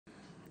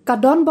Ka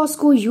Don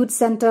Bosco Youth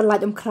Center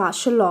laj Kra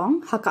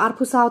Shillong haka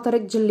arpusau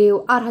tarik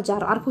jeliu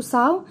arhajar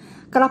arpusau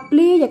kala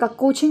Plie yaka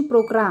coaching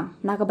program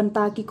naga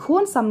benta ki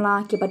khon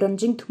Samla ki badon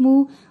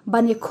jingthmu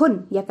ban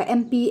yakun yaka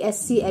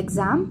Mpsc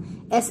exam,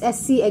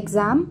 SSC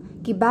exam,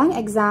 ki bank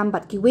exam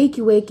bat Kiwei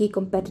ki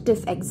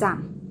competitive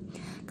exam.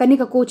 Kani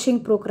ka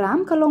coaching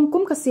program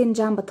kalongkum ka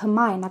senjam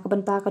bathamai naga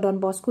benta ka Don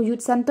Bosco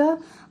Youth Center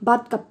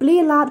bat ka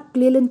Plie lad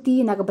Plie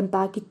lenti naga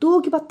benta ki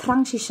tu ki bat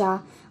thrang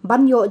shisha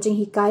ban yo jing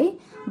hikai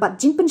bat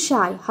jing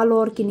pensyai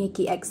halor kini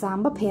ki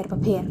exam ba pher.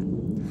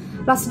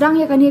 Lasdang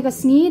ya kani ka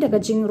sngi daga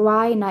jing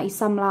ruai na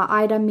isamla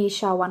aida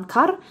mesha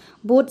wankar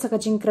bot saka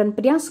jing kren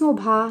pediang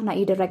ngobha na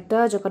I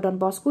director joka Don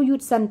Bosco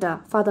Youth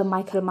Center Father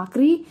Michael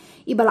Makri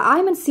ibala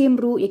aiman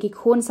simru yaki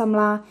khon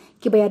samla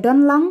ki baya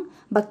don lang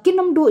bakin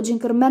nom do jing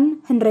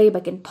kermen henrei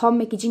bakin thom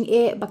me ki jing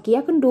e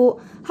bakia kendo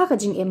ha ka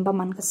jing em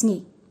baman ka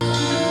sngi.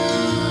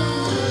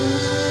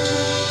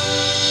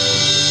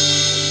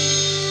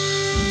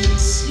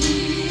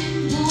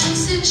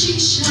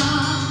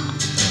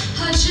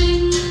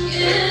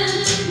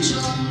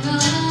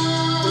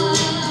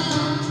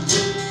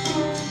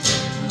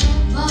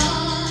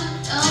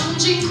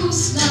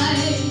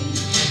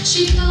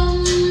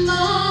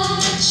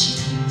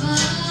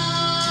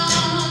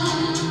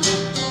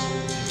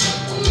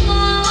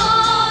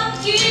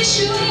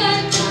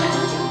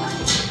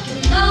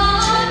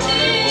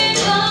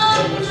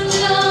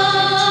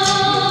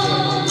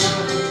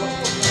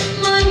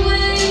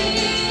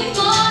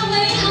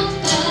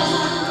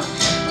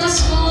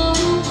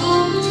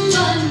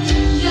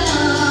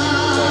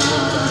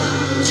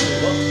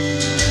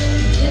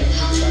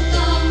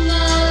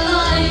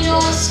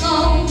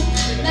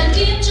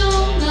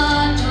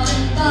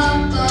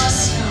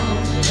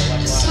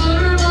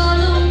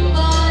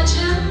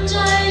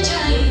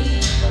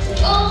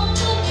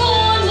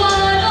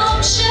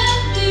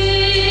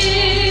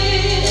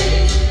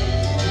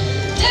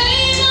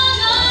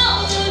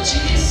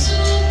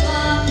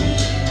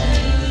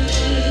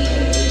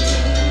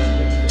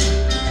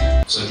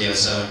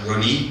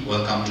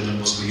 Welcome to the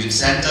Bosco Youth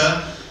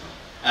Center,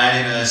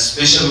 and in a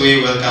special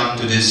way welcome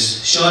to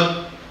this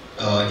short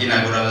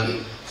inaugural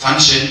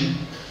function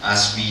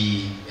as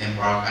we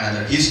embark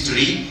another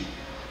history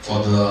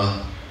for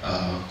the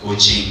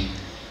coaching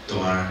to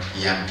our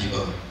young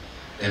people.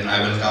 Then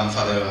I welcome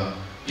Father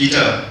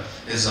Peter,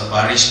 is a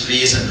parish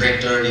priest and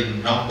rector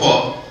in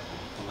Nongpo.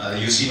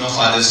 You see no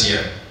fathers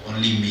here,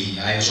 only me.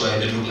 I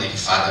don't look like a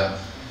father.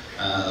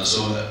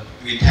 So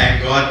we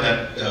thank God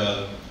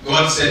that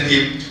God sent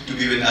him to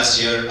be with us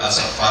here as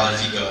a father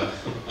figure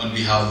on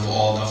behalf of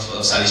all the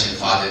Salesian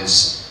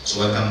fathers.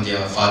 So welcome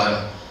dear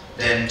Father.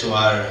 Then to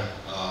our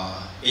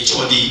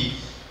HOD,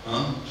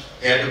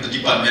 head of the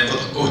department for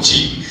the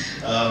coaching,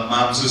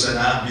 Ma'am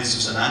Susana, Miss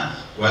Susana,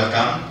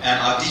 welcome. And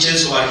our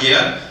teachers who are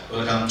here,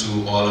 welcome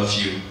to all of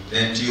you.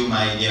 Then to you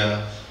my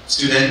dear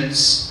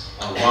students,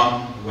 a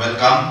warm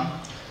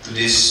welcome to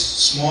this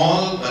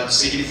small but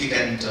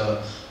significant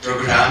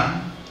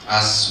program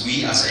as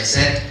I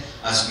said,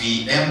 as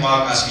we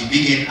embark, as we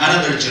begin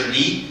another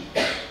journey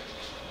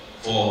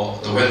for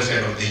the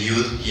welfare of the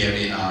youth here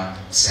in our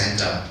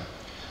center.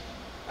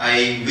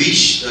 I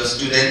wish the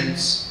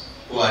students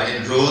who are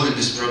enrolled in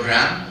this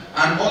program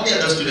and all the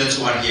other students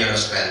who are here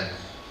as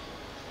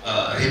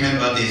well,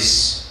 remember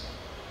this: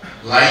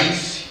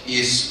 life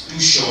is too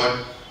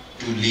short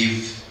to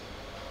live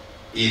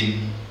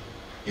in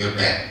your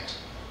bed.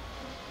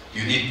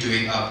 You need to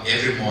wake up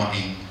every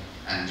morning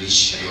and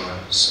reach your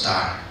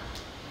star.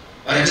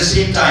 But at the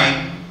same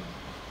time,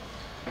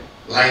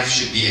 life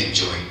should be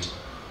enjoyed.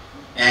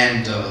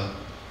 And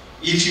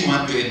if you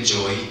want to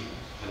enjoy,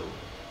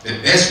 the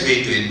best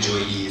way to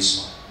enjoy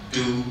is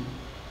do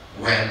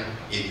well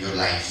in your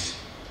life.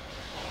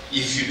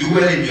 If you do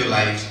well in your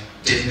life,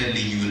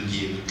 definitely you will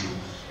be able to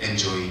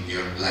enjoy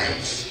your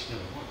life.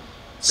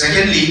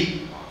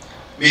 Secondly,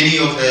 many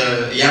of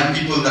the young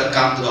people that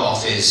come to the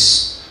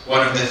office,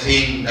 one of the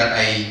things that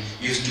I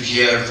used to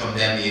hear from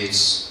them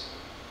is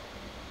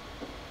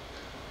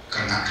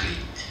Karnakli,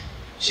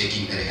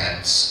 shaking their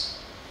heads.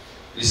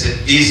 They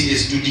said, this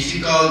is too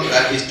difficult,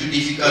 that is too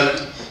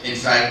difficult. In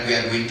fact, we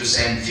are going to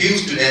send few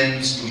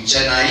students to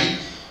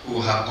Chennai who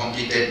have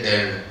completed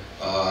their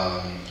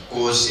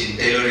course in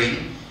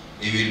tailoring.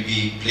 They will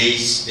be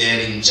placed there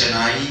in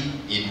Chennai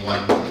in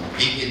one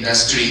big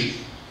industry.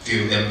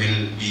 Few of them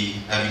will be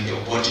having the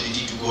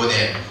opportunity to go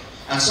there.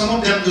 And some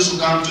of them, those who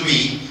come to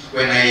me,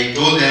 when I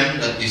told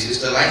them that this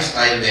is the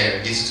lifestyle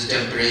there, this is the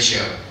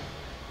temperature,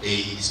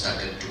 they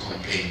started to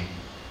complain.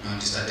 They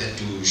started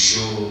to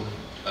show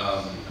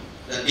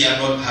that they are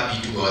not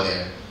happy to go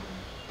there.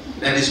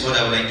 That is what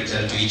I would like to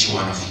tell to each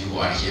one of you who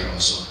are here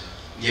also.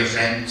 Dear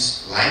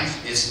friends, life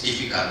is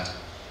difficult.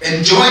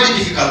 Enjoy the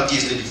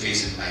difficulties that you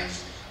face in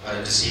life, but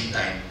at the same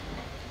time,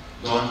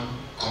 don't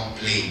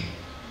complain,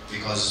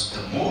 because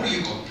the more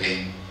you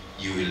complain,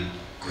 you will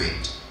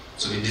quit.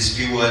 So with these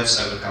few words,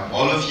 I welcome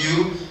all of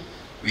you.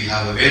 We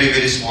have a very,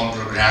 very small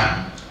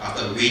program,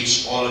 after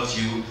which all of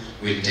you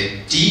will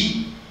take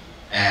tea,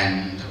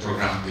 and the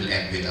program will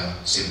end with a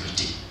simple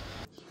tea.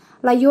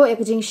 Layo ek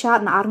jing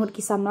shat na arngut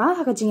ki Samla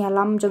haka jing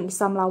alam jong ki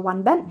Samla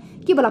one ben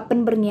ki bala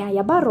pen bernia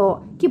ya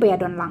baro ki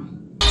bayadon lang.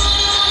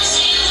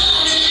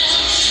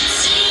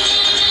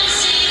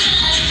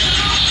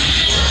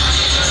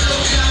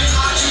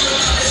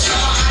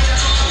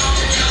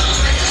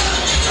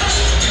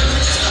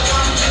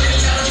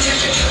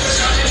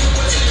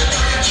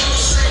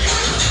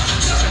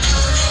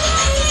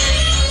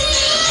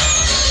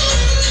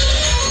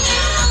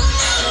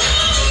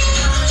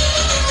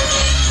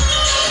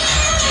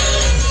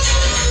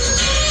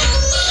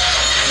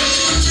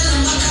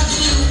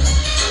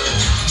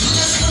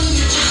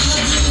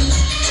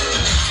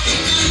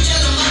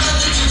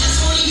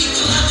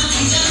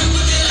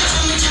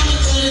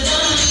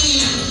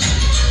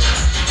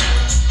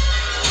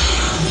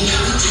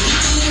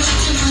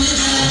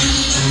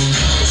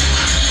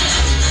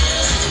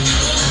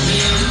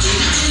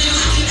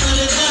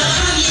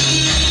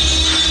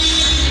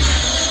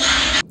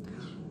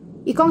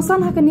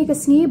 Ikongsan hakani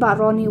kesni ba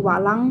Roni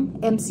Walang,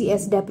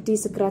 MCS Deputy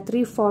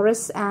Secretary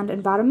Forest and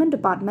Environment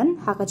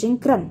Department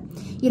hakajing kren.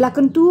 Ila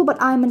kentu bat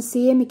ai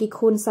mense miki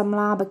khun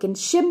Samla bakin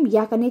shim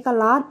yakani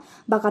kalat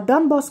baka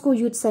Donbosco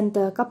Youth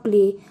Center ka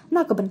Plie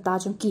na ka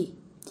benta jongki.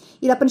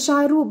 Ila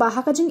pensyairu ba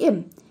hakajing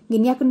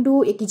ngini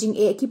kendu ekijing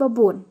ki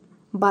babon.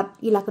 Bat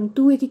ila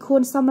kentu ki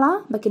khun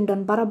Samla bakin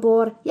Don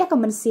Barabor ya ka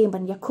mense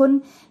ban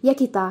yakun ya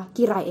kita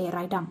kirai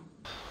raidam.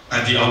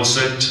 At the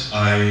outset,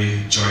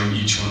 I join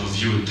each one of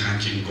you in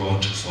thanking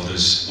God for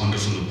this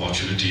wonderful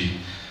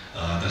opportunity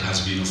that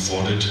has been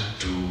afforded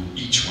to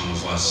each one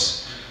of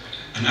us.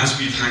 And as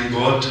we thank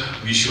God,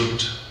 we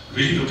should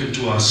really look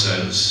into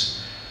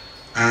ourselves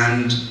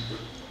and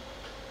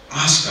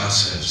ask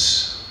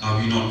ourselves,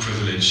 are we not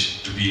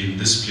privileged to be in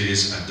this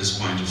place at this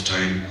point of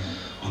time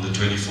on the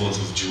 24th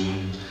of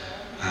June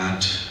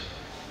at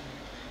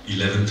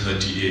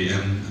 11:30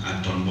 a.m.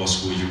 at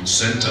Donbosco Youth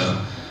Center,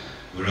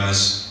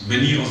 whereas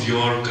many of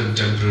your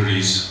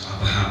contemporaries are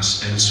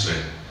perhaps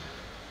elsewhere,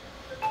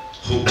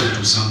 hope to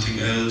do something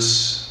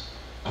else,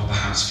 or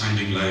perhaps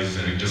finding life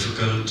very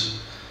difficult,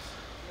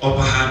 or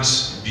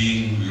perhaps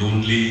being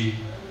lonely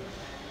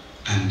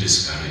and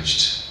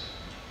discouraged.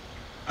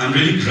 I'm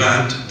really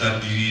glad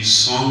that the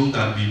song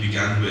that we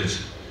began with,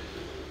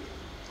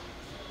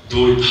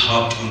 though it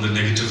harped on the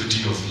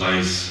negativity of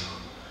life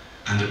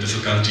and the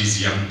difficulties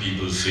young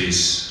people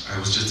face, I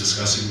was just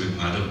discussing with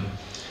Madam,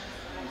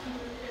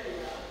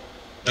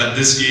 that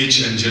this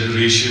age and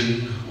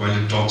generation, while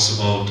it talks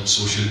about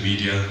social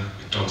media,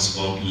 it talks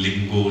about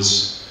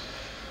lingos,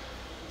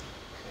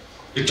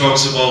 it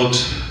talks about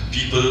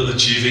people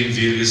achieving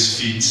various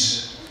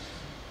feats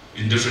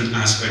in different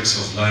aspects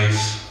of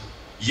life,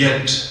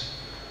 yet,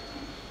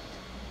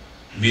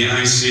 may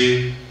I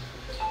say,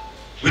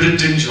 with a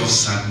tinge of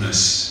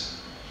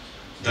sadness,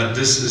 that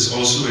this is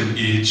also an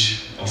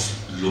age of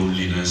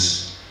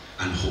loneliness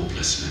and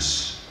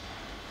hopelessness.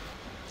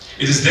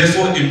 It is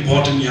therefore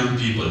important, young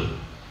people,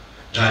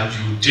 that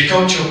you take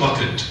out your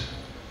bucket,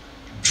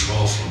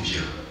 draw from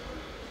here.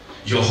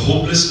 Your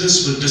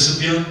hopelessness will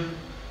disappear,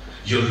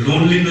 your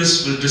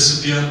loneliness will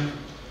disappear,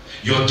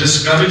 your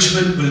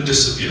discouragement will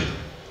disappear.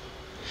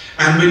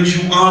 And when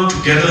you are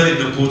together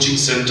in a coaching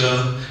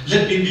center,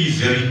 let me be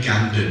very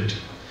candid.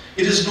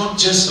 It is not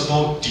just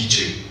about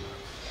teaching.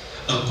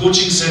 A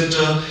coaching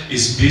center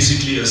is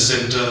basically a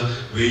center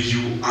where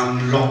you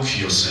unlock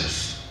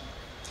yourself,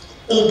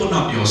 open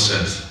up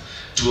yourself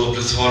to a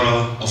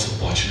plethora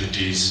of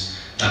opportunities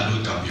that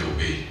will come your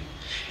way.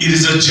 It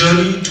is a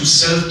journey to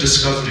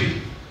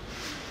self-discovery.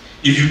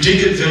 If you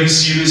take it very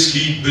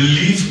seriously,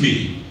 believe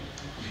me,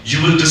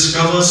 you will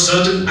discover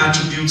certain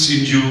attributes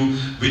in you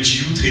which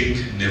you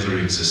think never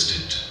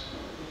existed.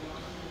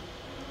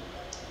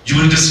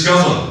 You will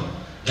discover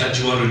that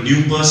you are a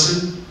new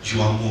person,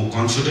 you are more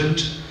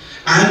confident,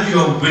 and you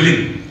are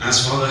willing,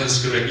 as Father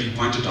has correctly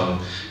pointed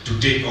out, to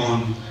take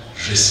on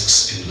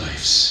risks in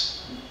lives.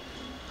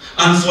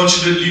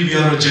 Unfortunately, we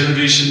are a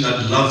generation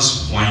that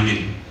loves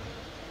whining,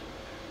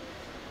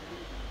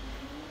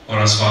 or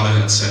as Father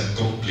had said,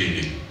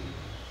 complaining.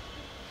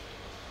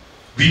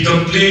 We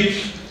complain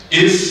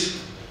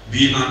if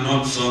we are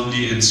not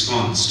firmly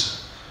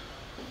ensconced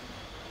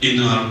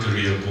in our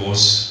career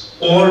course,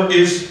 or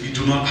if we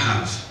do not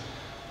have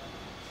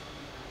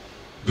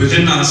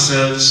within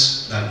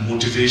ourselves that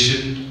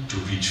motivation to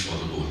reach for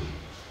the goal.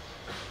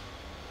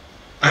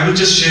 I will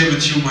just share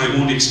with you my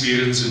own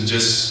experience in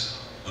just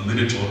a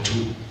minute or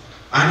two.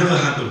 I never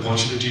had the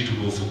opportunity to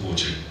go for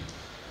coaching.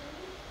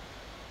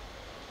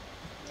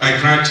 I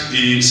cracked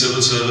the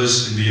civil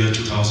service in the year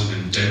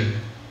 2010.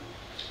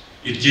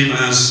 It came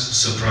as a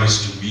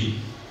surprise to me.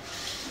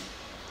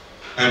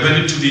 I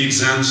went into the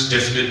exams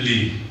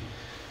definitely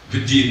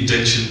with the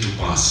intention to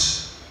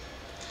pass,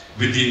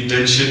 with the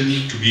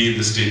intention to be in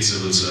the state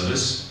civil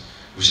service,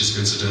 which is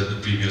considered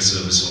the premier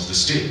service of the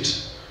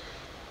state.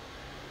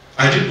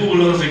 I did put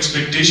a lot of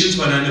expectations,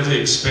 but I never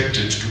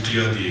expected to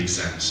clear the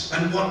exams.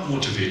 And what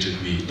motivated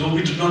me? Though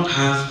we did not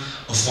have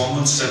a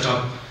formal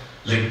setup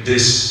like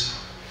this,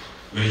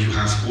 where you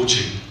have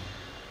coaching,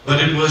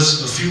 but it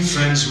was a few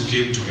friends who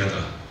came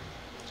together.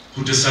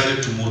 who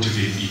decided to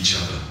motivate each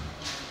other.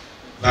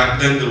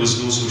 Back then there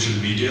was no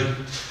social media,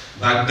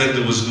 back then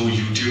there was no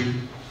YouTube,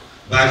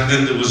 back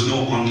then there was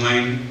no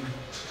online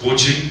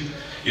coaching.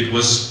 It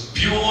was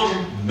pure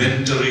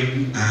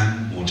mentoring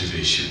and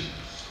motivation.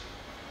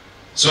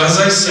 So as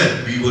I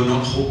said, we were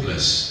not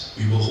hopeless,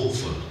 we were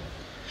hopeful.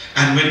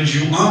 And when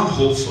you are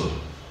hopeful,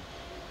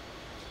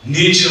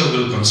 nature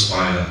will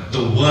conspire,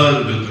 the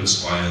world will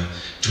conspire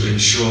to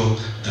ensure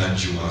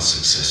that you are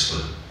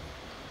successful.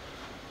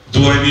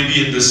 Though I may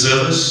be in the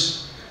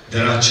service,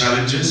 there are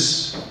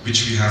challenges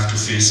which we have to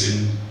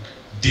face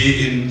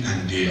day in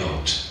and day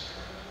out.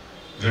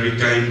 Very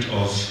kind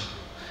of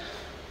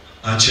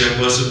our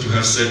chairperson to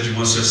have said, you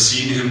must have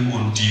seen him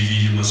on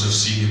TV, you must have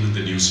seen him in the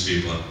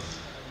newspaper.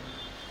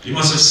 You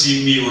must have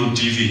seen me on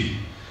TV,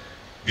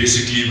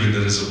 basically when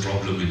there is a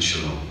problem in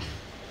Shillong,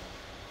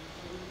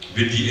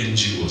 with the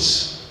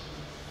NGOs.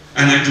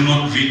 And I do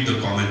not read the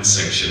comment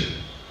section.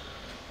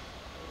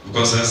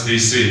 Because as they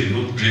say,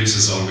 grapes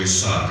is always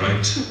sour,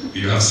 right?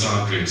 You have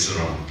sour grapes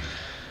around.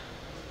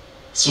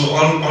 So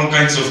all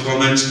kinds of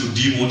comments to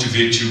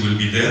demotivate you will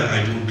be there.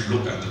 I don't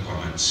look at the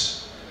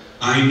comments.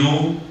 I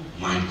know,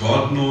 my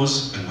God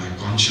knows, and my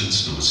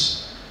conscience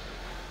knows,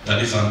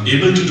 that if I'm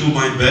able to do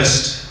my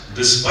best,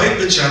 despite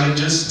the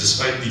challenges,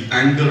 despite the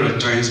anger at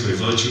times by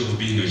virtue of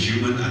being a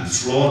human and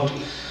flawed,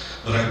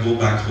 but I go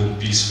back home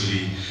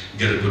peacefully,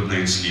 get a good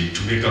night's sleep,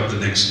 to wake up the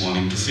next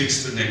morning, to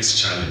fix the next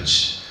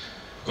challenge.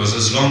 Because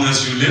as long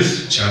as you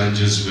live,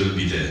 challenges will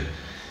be there.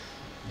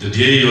 The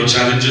day your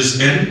challenges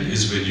end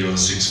is when you're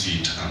 6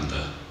 feet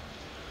under.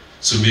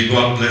 So may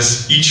God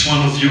bless each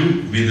one of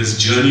you. May this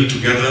journey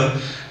together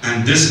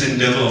and this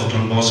endeavor of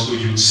Don Bosco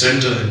Youth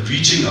Center and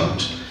reaching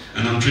out,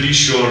 and I'm pretty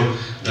sure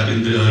that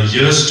in the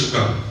years to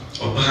come,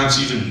 or perhaps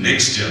even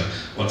next year,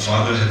 what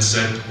Father had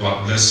said,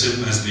 God bless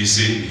him, as they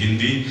say in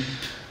Hindi,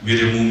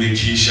 mere muh mein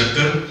ghee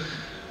shakkar,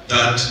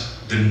 that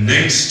the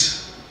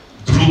next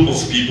group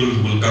of people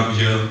who will come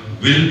here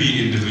will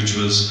be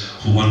individuals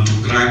who want to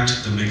crack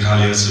the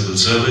Meghalaya Civil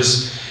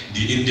Service,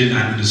 the Indian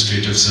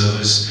Administrative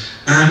Service,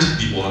 and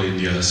the All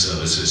India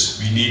Services.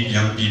 We need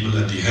young people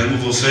at the helm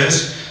of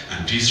affairs,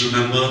 and please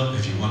remember,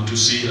 if you want to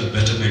see a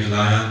better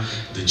Meghalaya,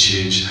 the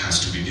change has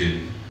to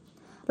begin.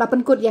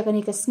 Lapan kut ya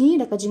kani kasni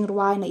da kajing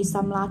ruai na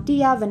Samla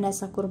tia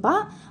Vanessa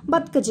kurba,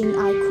 bat kajing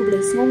ai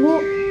Khubor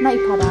ngongo na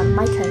ipadan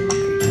Michael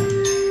Makri.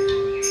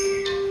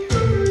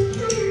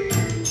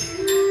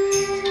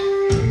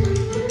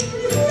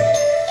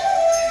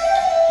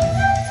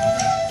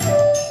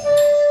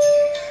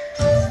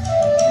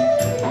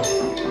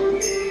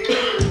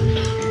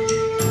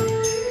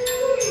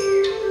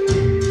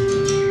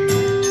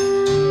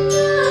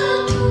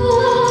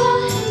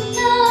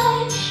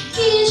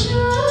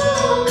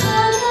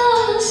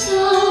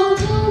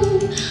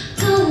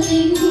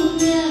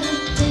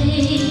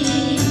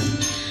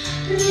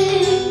 Re